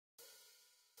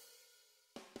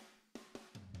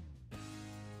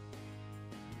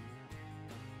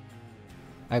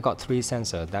I got 3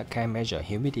 sensors that can measure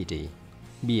humidity: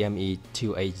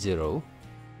 BME280.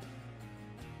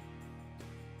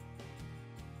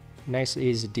 Next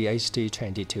is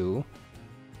DHT22.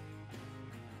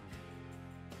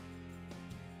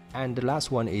 And the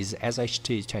last one is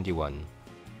SHT21.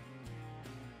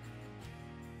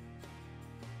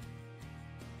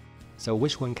 So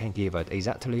which one can give us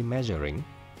exactly measuring?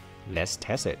 Let's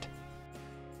test it.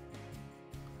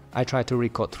 I tried to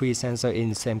record 3 sensors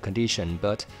in same condition,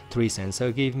 but 3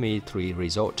 sensors give me 3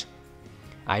 results.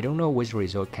 I don't know which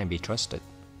result can be trusted.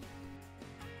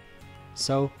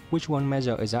 So which one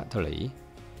measure exactly?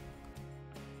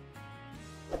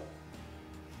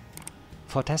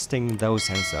 For testing those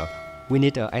sensors, we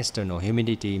need an external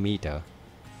humidity meter.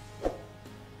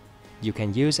 You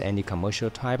can use any commercial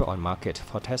type on market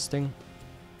for testing.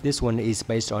 This one is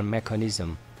based on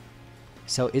mechanism,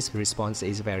 so its response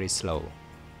is very slow.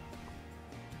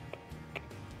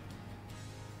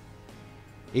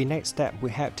 In next step,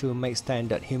 we have to make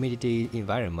standard humidity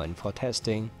environment for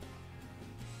testing.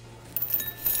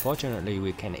 Fortunately,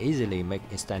 we can easily make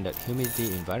a standard humidity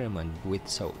environment with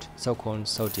salt, so-called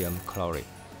sodium chloride.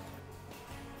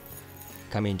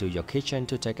 Come into your kitchen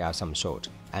to take out some salt,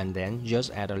 and then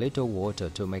just add a little water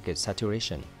to make it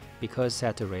saturation, because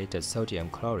saturated sodium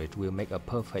chloride will make a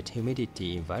perfect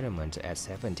humidity environment at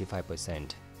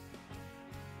 75%.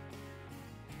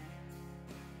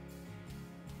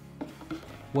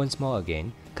 Once more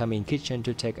again, come in kitchen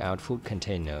to take out food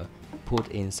container, put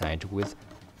inside with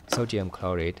sodium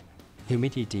chloride,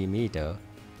 humidity meter,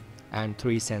 and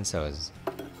 3 sensors.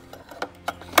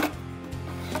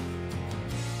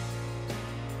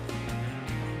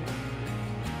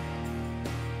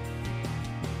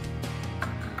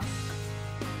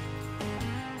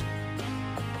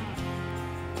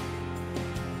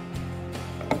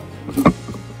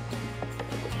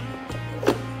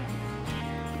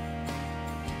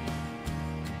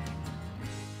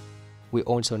 We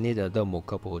also need a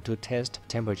thermocouple to test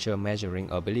temperature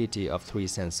measuring ability of 3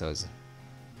 sensors.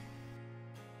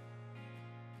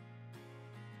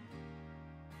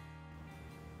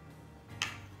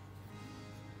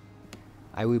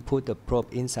 I will put the probe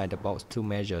inside the box to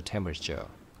measure temperature.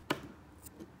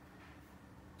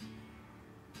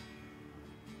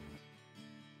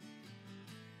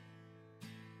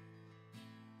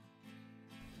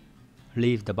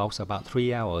 Leave the box about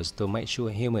 3 hours to make sure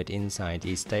humid inside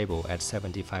is stable at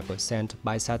 75%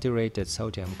 by saturated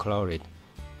sodium chloride.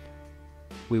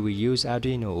 We will use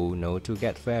Arduino Uno to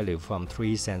get value from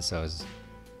 3 sensors.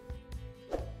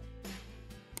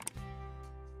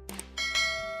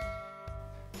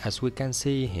 As we can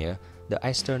see here, the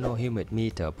external humid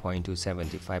meter points to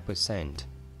 75%.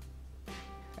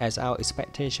 As our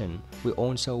expectation, we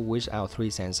also wish our 3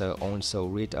 sensors also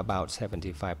read about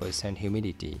 75%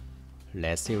 humidity.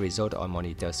 Let's see result on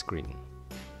monitor screen.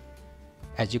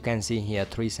 As you can see here,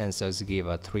 3 sensors give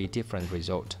us 3 different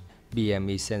results.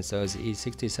 BME sensors is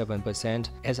 67%,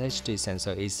 SHT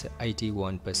sensor is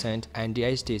 81%, and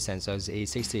DHT sensors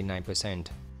is 69%.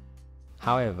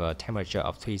 However, temperature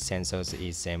of 3 sensors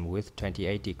is same with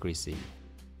 28 degrees C.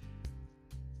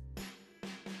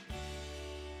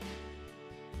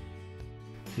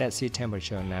 Let's see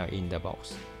temperature now in the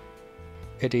box.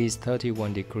 It is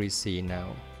 31 degrees C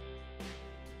now.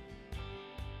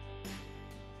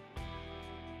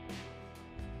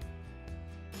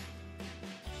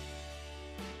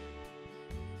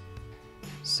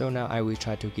 So now I will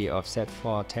try to give offset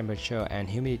for temperature and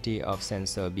humidity of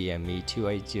sensor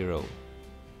BME280.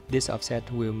 This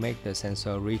offset will make the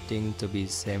sensor reading to be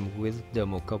same with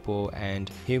thermocouple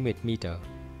and humid meter.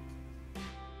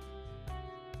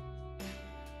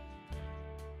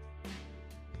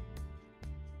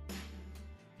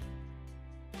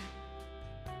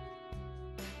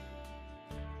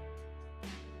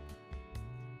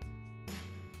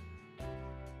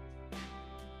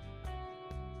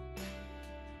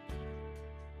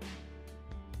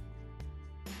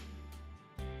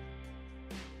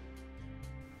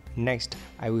 Next,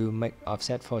 I will make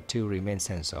offset for 2 remain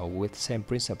sensors with same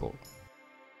principle.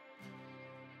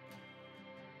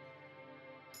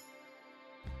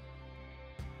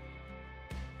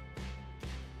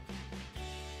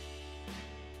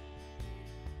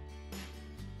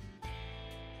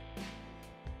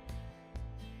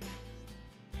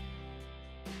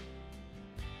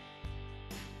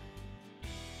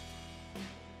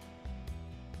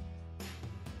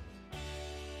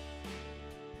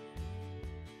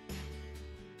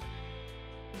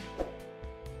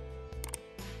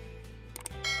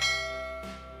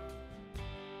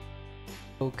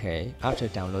 Okay, after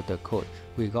download the code,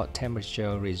 we got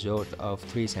temperature result of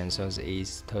 3 sensors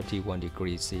is 31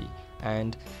 degrees C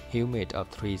and humid of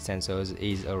 3 sensors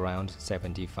is around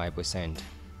 75%.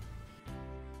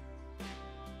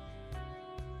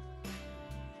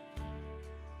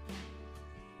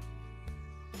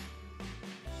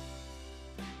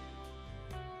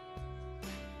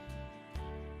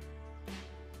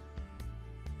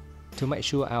 To make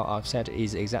sure our offset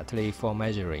is exactly for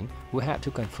measuring, we have to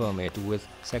confirm it with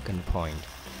second point.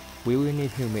 We will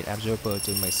need humid absorber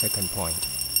to make second point.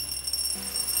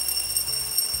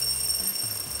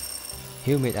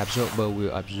 Humid absorber will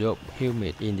absorb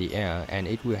humid in the air and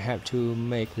it will help to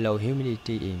make low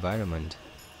humidity environment.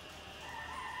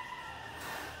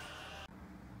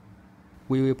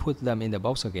 We will put them in the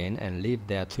box again and leave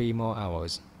there 3 more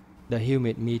hours. The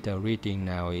humid meter reading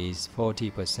now is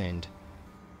 40%.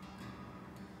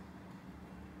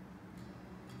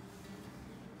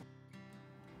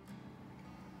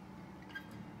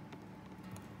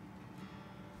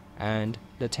 And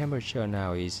the temperature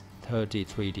now is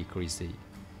 33 degrees C.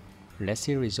 Let's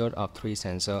see result of 3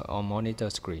 sensors on monitor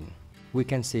screen. We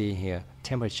can see here,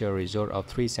 temperature result of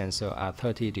 3 sensors are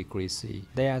 30 degrees C.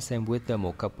 They are same with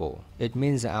thermocouple. It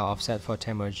means our offset for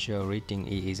temperature reading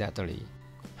is exactly.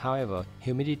 However,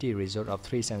 humidity result of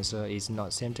 3 sensors is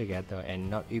not same together and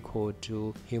not equal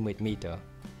to humid meter.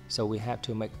 So we have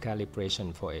to make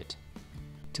calibration for it.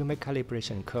 To make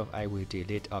calibration curve, I will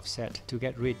delete offset to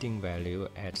get reading value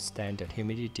at standard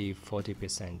humidity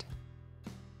 40%.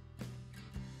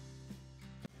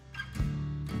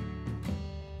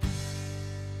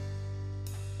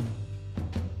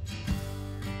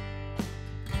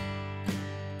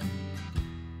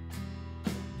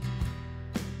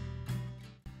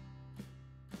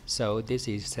 So this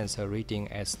is sensor reading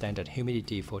at standard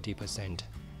humidity 40%.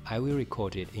 I will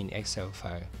record it in Excel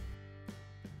file.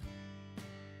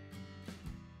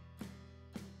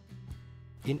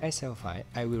 In Excel file,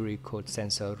 I will record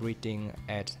sensor reading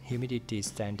at humidity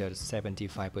standard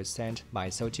 75% by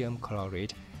sodium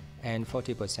chloride and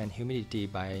 40% humidity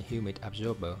by humid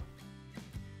absorber.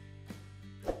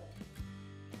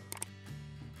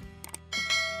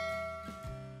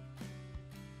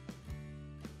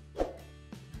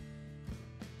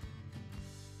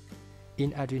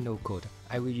 In Arduino code,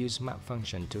 I will use map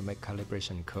function to make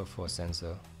calibration curve for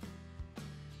sensor.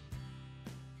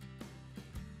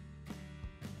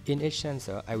 In each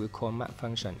sensor, I will call map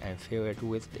function and fill it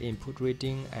with the input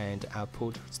reading and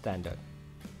output standard.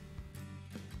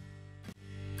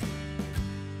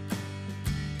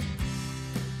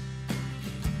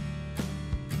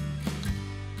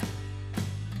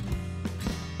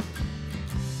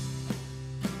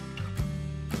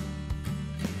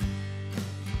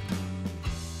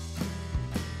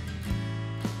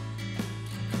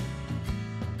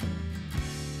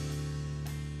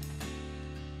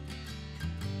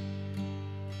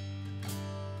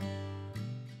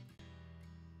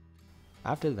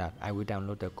 After that, I will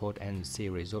download the code and see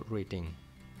result reading.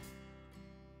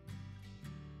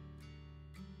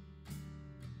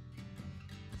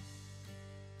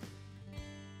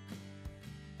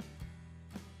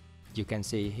 You can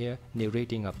see here, new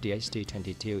reading of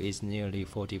DHT22 is nearly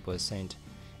 40%.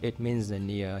 It means the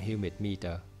near humid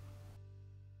meter.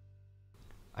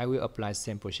 I will apply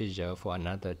same procedure for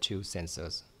another 2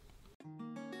 sensors.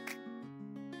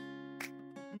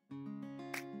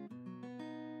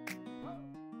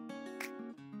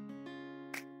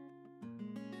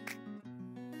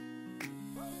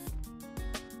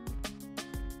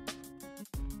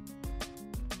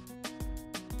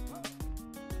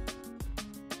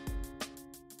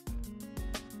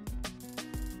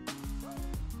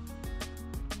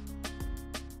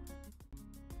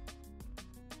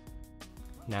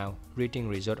 Now, reading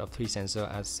result of 3 sensors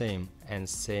are same and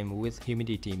same with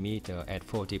humidity meter at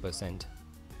 40%.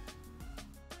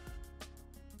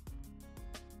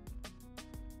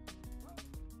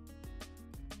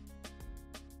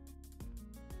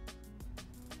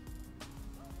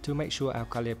 To make sure our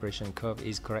calibration curve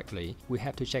is correctly, we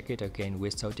have to check it again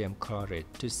with sodium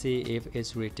chloride to see if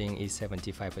its reading is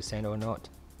 75% or not.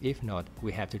 If not,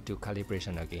 we have to do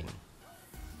calibration again.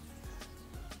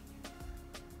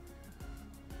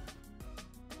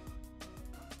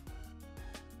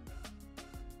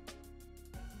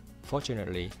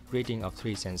 Fortunately, reading of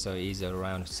 3 sensors is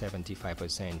around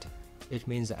 75%. It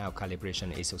means our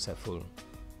calibration is successful.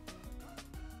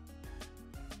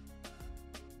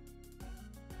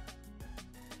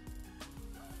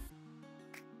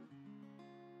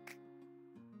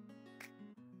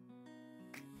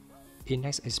 In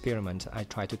next experiment, I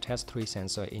try to test 3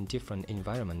 sensors in different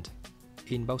environments.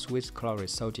 In box with chloride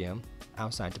sodium,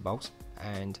 outside the box,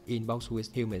 and inbox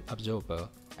with humid absorber.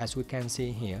 As we can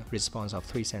see here, response of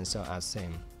 3 sensors are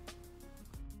same.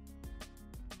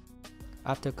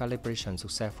 After calibration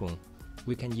successful,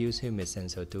 we can use humid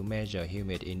sensor to measure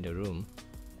humid in the room.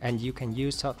 And you can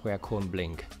use software called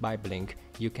Blynk. By Blynk,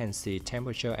 you can see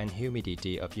temperature and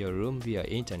humidity of your room via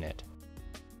internet.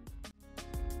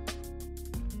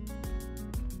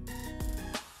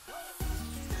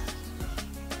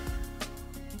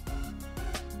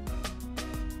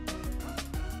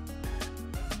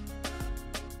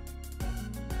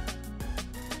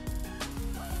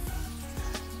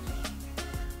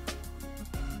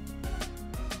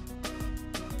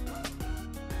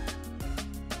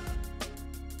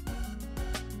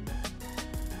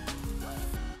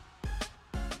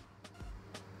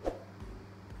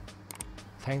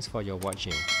 Thanks for your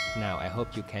watching. Now I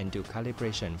hope you can do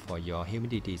calibration for your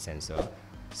humidity sensor.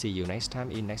 See you next time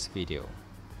in next video.